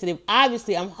insensitive.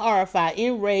 Obviously, I'm horrified,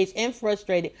 enraged, and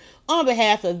frustrated on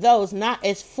behalf of those not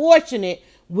as fortunate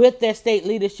with their state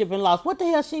leadership and laws. What the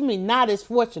hell she mean, not as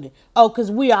fortunate? Oh, because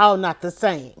we are all not the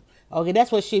same. Okay,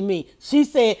 that's what she mean. She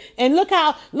said, and look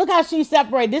how she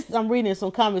separated this. I'm reading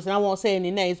some comments, and I won't say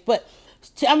any names, but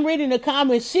I'm reading the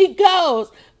comments. She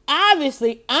goes,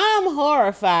 obviously, I'm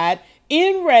horrified,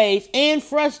 enraged and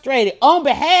frustrated on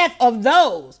behalf of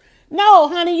those. No,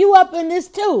 honey, you up in this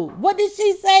too. What did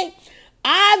she say?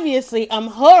 Obviously, I'm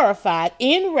horrified,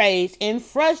 enraged, and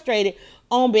frustrated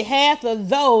on behalf of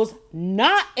those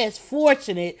not as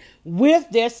fortunate with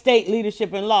their state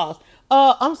leadership and laws.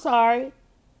 I'm sorry.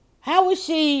 How is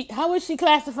she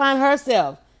classifying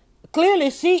herself?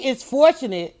 Clearly she is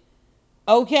fortunate,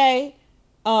 okay,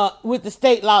 with the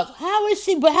state laws. How is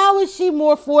she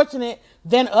more fortunate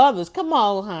than others? Come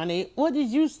on, honey. What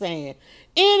is you saying?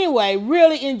 Anyway,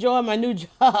 really enjoying my new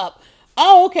job.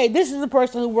 Oh, okay. This is the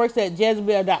person who works at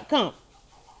Jezebel.com.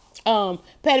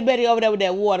 Patty Betty over there with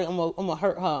that water. I'm gonna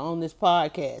hurt her on this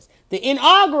podcast, the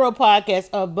inaugural podcast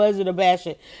of Buzzard or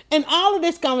Basher, and all of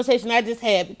this conversation I just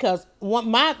had because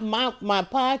my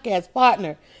podcast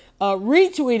partner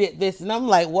retweeted this, and I'm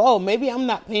like, whoa, maybe I'm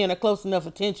not paying a close enough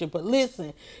attention. But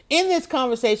listen, in this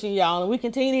conversation, y'all, and we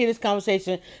continue to hear this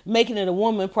conversation, making it a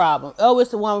woman problem. Oh,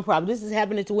 it's a woman problem. This is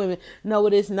happening to women. No,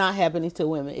 it is not happening to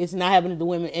women. It's not happening to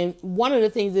women. And one of the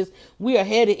things is we are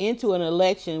headed into an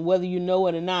election, whether you know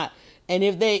it or not. And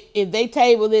if they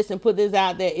table this and put this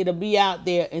out there, it'll be out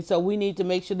there. And so we need to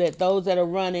make sure that those that are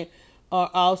running are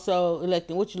also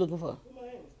electing. What you looking for?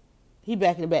 He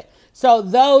back in the back. So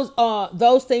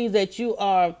those things that you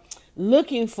are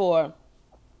looking for,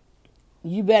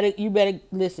 you better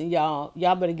listen, y'all.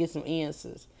 Y'all better get some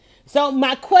answers. So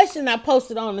my question I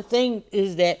posted on the thing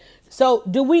is that, so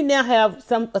do we now have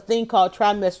a thing called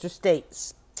trimester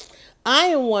states? I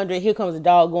am wondering, here comes the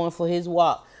dog going for his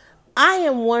walk. I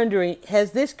am wondering,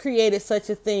 has this created such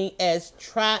a thing as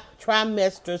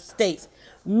trimester states?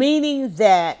 Meaning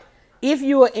that if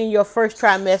you are in your first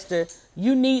trimester,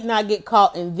 you need not get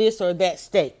caught in this or that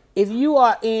state. If you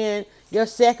are in your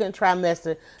second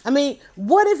trimester, I mean,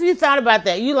 what if you thought about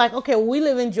that? You're like, okay, well, we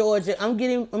live in Georgia. I'm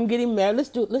getting married.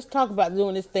 Let's talk about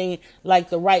doing this thing like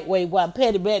the right way. While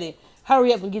Patty Betty,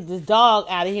 hurry up and get this dog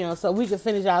out of here so we can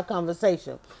finish our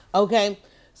conversation. Okay.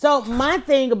 So my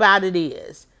thing about it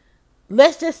is,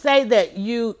 let's just say that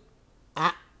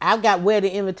I've got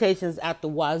wedding invitations out the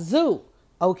wazoo,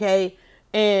 okay?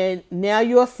 And now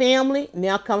you're a family.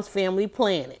 Now comes family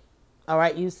planning. All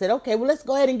right, you said, okay, well, let's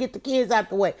go ahead and get the kids out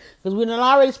the way. Because we done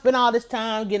already spent all this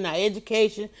time getting our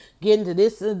education, getting to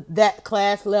this and that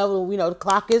class level. You know, the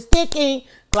clock is ticking.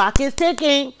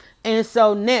 And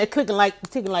so now ticking like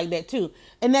that too.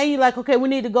 And now you're like, okay, we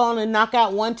need to go on and knock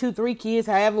out 1, 2, 3 kids,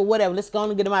 however, whatever. Let's go on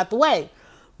and get them out the way.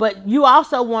 But you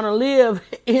also want to live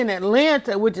in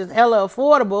Atlanta, which is hella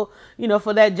affordable, you know,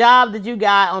 for that job that you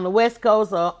got on the West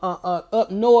Coast or up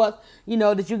north, you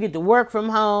know, that you get to work from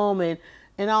home and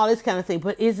all this kind of thing.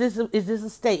 But is this a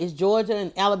state? Is Georgia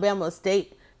and Alabama a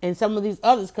state? And some of these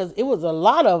others, because it was a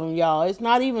lot of them, y'all. It's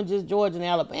not even just Georgia and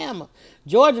Alabama.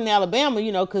 Georgia and Alabama,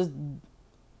 you know, because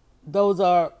those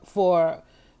are for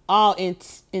all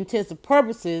intents and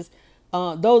purposes.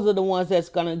 Those are the ones that's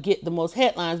going to get the most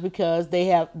headlines because they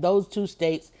have, those two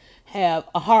states have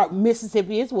a hard,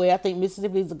 Mississippi as well. I think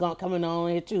Mississippi is coming on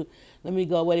here too. Let me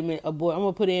go, wait a minute. I'm going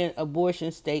to put in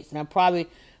abortion states, and I probably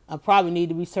need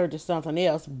to research something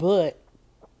else, but,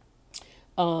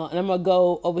 and I'm going to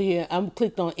go over here. I'm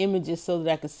clicked on images so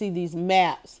that I can see these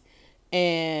maps.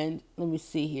 And let me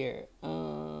see here.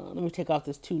 Let me take off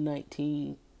this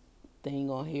 219 thing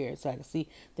on here so I can see.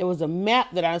 There was a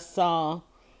map that I saw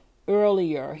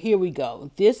earlier. Here we go.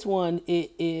 This one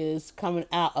it is coming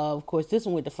out of course, this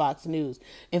one with the Fox News.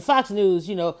 And Fox News,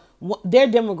 you know, their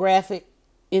demographic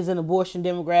is an abortion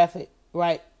demographic,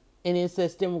 right? An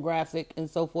incest demographic and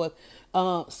so forth.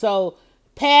 So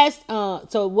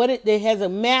what it has a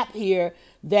map here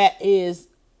that is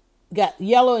got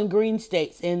yellow and green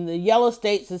states. And the yellow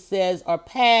states, it says, are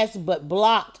passed but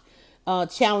blocked,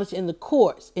 challenged in the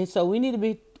courts. And so we need to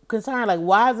be concerned, like,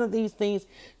 why isn't these things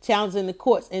challenged in the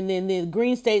courts? And then the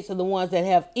green states are the ones that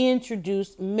have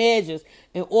introduced measures,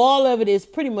 and all of it is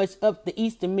pretty much up the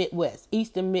eastern Midwest.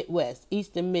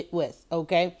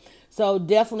 Okay, so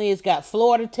definitely it's got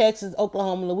Florida, Texas,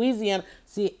 Oklahoma, Louisiana.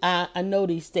 See, I know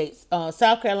these states.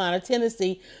 South Carolina,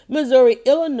 Tennessee, Missouri,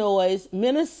 Illinois,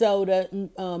 Minnesota,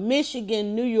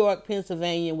 Michigan, New York,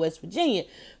 Pennsylvania, and West Virginia.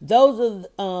 Those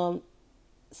are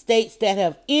states that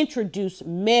have introduced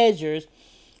measures.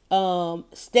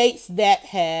 States that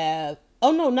have,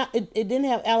 it didn't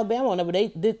have Alabama on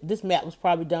it, but this map was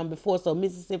probably done before. So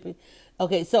Mississippi.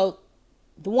 Okay, so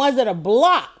the ones that are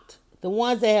blocked, the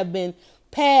ones that have been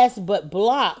passed but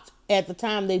blocked at the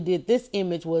time they did this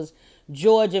image was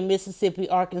Georgia, Mississippi,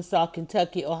 Arkansas,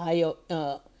 Kentucky, Ohio,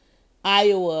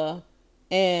 Iowa,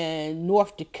 and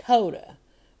North Dakota.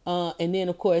 And then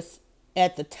of course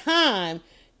at the time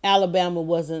Alabama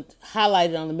wasn't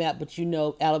highlighted on the map, but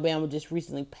Alabama just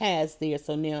recently passed there,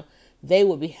 so now they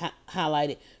would be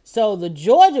highlighted. So the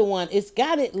Georgia one, it's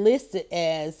got it listed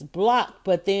as blocked,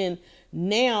 but then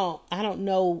now I don't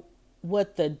know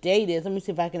what the date is. Let me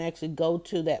see if I can actually go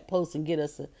to that post and get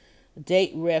us a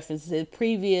date reference. The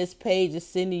previous page is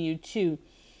sending you to.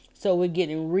 So we're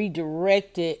getting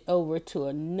redirected over to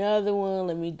another one.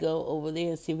 Let me go over there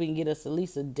and see if we can get us at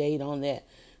least a date on that.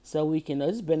 So we can,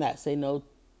 this better not say no.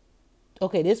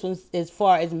 Okay, this one's as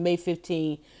far as May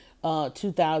 15,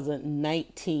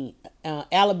 2019.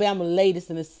 Alabama latest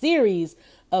in a series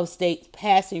of states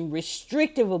passing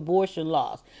restrictive abortion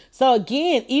laws. So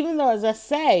again, even though, as I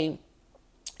say,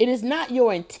 it is not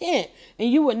your intent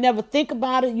and you would never think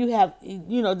about it,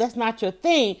 that's not your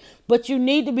thing, but you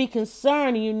need to be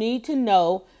concerned and you need to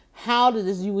know how to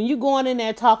this. When you're going in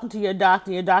there talking to your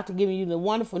doctor giving you the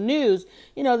wonderful news,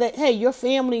 that, hey, your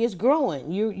family is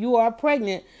growing, you are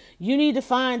pregnant. You need to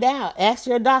find out. Ask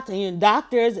your doctor. And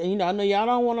doctors, and I know y'all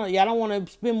don't want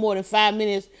to spend more than 5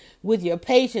 minutes with your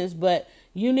patients, but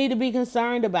you need to be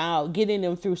concerned about getting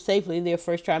them through safely their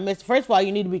first trimester. First of all,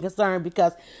 you need to be concerned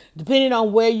because depending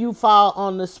on where you fall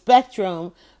on the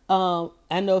spectrum, I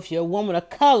know if you're a woman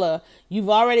of color, you've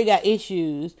already got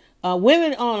issues.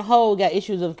 Women on the whole got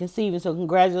issues of conceiving, so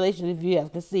congratulations if you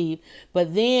have conceived.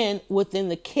 But then within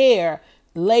the care,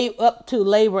 up to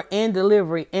labor and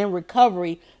delivery and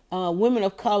recovery, women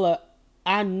of color,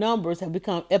 our numbers have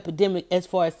become epidemic as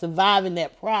far as surviving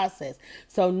that process.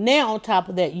 So now on top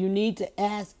of that, you need to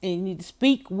ask and you need to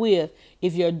speak with,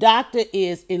 if your doctor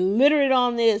is illiterate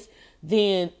on this,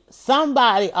 then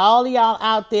somebody, all of y'all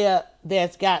out there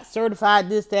that's got certified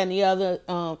this, that, and the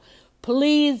other,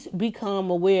 please become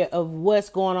aware of what's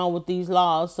going on with these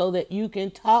laws so that you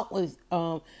can talk with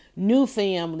new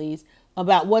families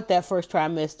about what that first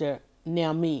trimester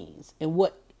now means and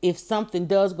what if something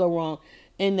does go wrong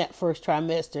in that first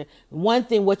trimester. One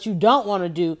thing, what you don't want to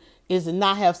do is to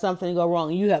not have something go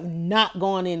wrong. You have not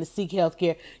gone in to seek health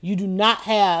care. You do not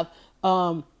have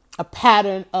a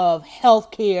pattern of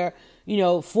health care,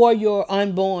 for your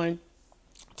unborn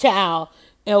child.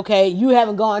 Okay, you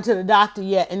haven't gone to the doctor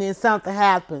yet, and then something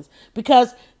happens.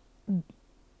 Because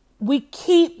we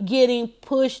keep getting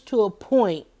pushed to a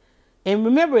point. And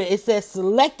remember, it says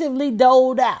selectively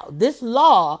doled out. This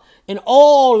law and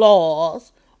all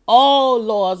laws,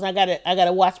 I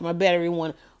gotta watch my battery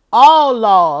one. All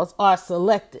laws are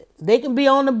selected. They can be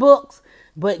on the books,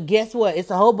 but guess what? It's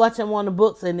a whole bunch of them on the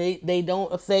books, and they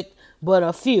don't affect but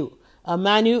a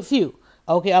minute few.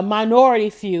 Okay, a minority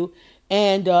few.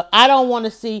 And I don't want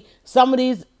to see some of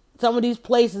these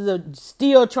places are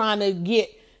still trying to get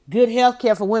good health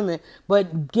care for women,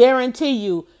 but guarantee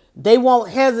you they won't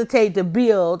hesitate to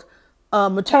build a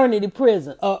maternity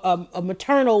prison, a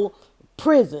maternal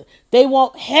prison. They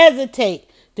won't hesitate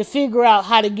to figure out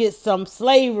how to get some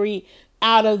slavery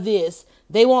out of this.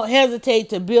 They won't hesitate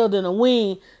to build in a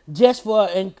wing just for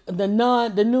the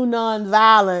new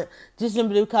non-violent, just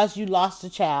simply because you lost a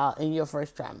child in your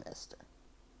first trimester.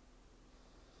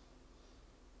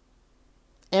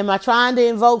 Am I trying to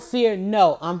invoke fear?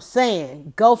 No, I'm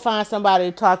saying go find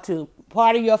somebody to talk to.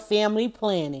 Part of your family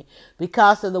planning,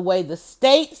 because of the way the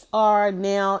states are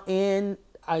now in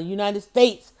United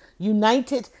States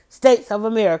of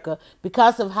America,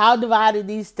 because of how divided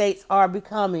these states are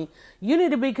becoming. You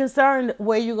need to be concerned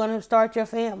where you're going to start your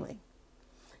family.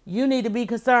 You need to be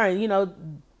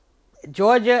concerned,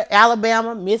 Georgia,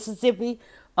 Alabama, Mississippi,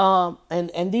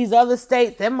 and these other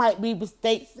states. There might be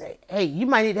states. Hey, you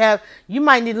might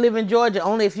need to live in Georgia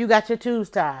only if you got your tubes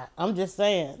tied. I'm just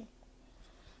saying.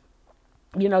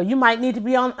 You might need to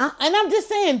be on, and I'm just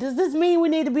saying, does this mean we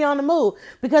need to be on the move?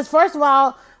 Because first of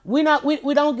all, we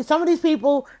don't. Some of these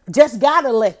people just got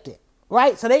elected,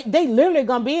 right? So they literally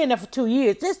gonna be in there for 2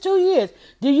 years. Just 2 years.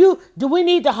 Do we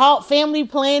need to halt family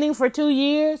planning for 2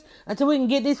 years until we can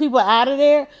get these people out of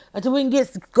there? Until we can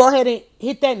go ahead and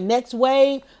hit that next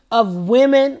wave of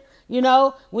women?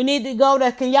 We need to go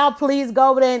there. Can y'all please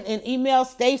go over there and email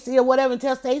Stacy or whatever and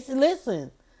tell Stacy,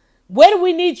 listen. Where do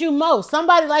we need you most?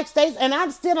 Somebody like Stacey, and I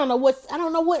still don't know I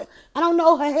don't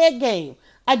know her head game.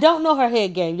 I don't know her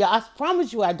head game. Y'all, I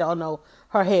promise you I don't know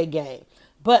her head game.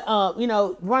 But,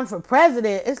 run for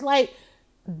president, it's like,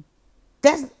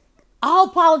 that's, all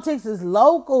politics is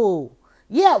local.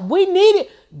 Yeah, we need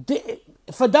it.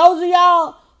 For those of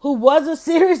y'all who wasn't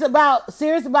serious about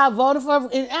voting for her,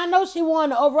 and I know she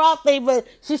won the overall thing, but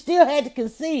she still had to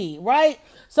concede, right?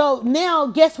 So now,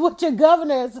 guess what? Your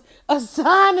governors are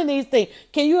signing these things.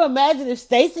 Can you imagine if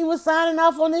Stacey was signing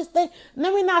off on this thing?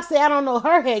 Let me not say I don't know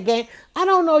her head game. I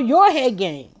don't know your head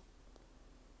game.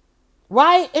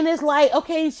 right? And it's like,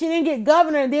 okay, she didn't get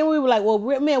governor, and then we were like, well,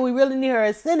 man, we really need her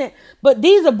as Senate. But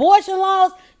these abortion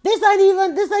laws, this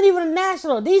ain't even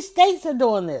national. These states are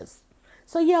doing this.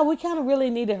 So yeah, we kind of really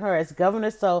needed her as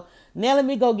governor. So now let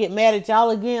me go get mad at y'all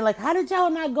again. Like, how did y'all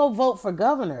not go vote for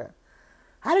governor?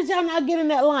 How did y'all not get in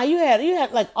that line? You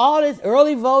had like all this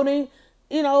early voting,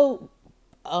 mail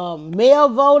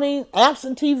voting,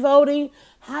 absentee voting.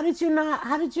 How did you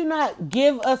not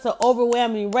give us an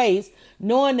overwhelming race,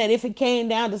 knowing that if it came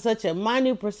down to such a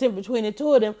minute percent between the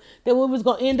two of them, that we was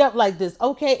gonna end up like this?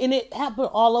 Okay, and it happened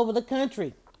all over the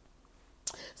country.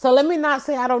 So let me not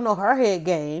say I don't know her head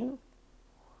game.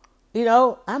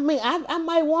 I mean, I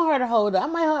might want her to hold her. I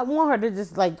might want her to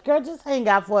just like, girl, just hang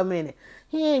out for a minute.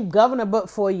 He ain't governor but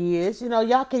 4 years.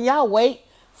 Y'all wait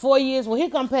 4 years? Well, here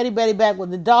come Petty Betty back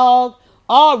with the dog,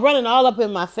 all running all up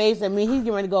in my face. I mean, he's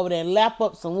getting ready to go over there and lap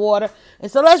up some water. And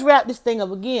so let's wrap this thing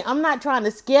up again. I'm not trying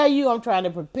to scare you. I'm trying to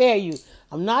prepare you.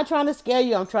 I'm not trying to scare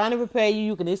you. I'm trying to prepare you.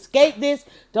 You can escape this.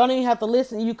 Don't even have to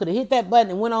listen. You could have hit that button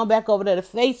and went on back over there to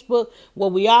Facebook, where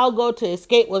we all go to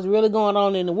escape what's really going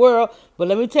on in the world. But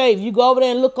let me tell you, if you go over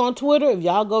there and look on Twitter, if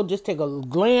y'all go just take a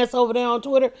glance over there on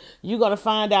Twitter, you're going to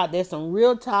find out there's some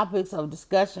real topics of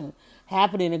discussion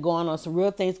happening and going on, some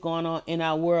real things going on in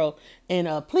our world. And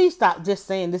please stop just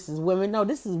saying this is women. No,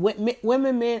 this is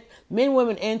women, men,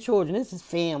 women, and children. This is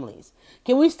families.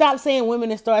 Can we stop saying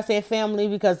women and start saying family?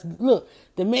 Because look,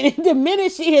 the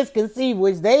minute she has conceived,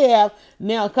 which they have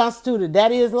now constituted,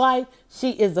 that is life,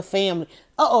 she is a family.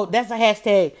 That's a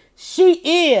hashtag. She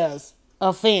is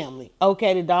a family.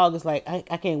 Okay, the dog is like,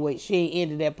 I can't wait. She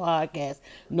ain't ended that podcast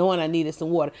knowing I needed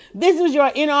some water. This was your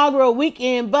inaugural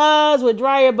weekend buzz with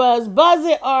Dryer Buzz. Buzz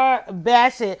it or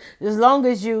bash it, as long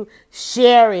as you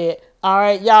share it. All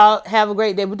right, y'all have a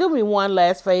great day. But do me one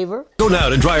last favor. Go now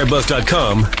to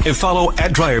DryerBuzz.com and follow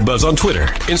 @DryerBuzz on Twitter,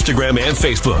 Instagram, and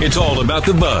Facebook. It's all about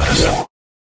the buzz.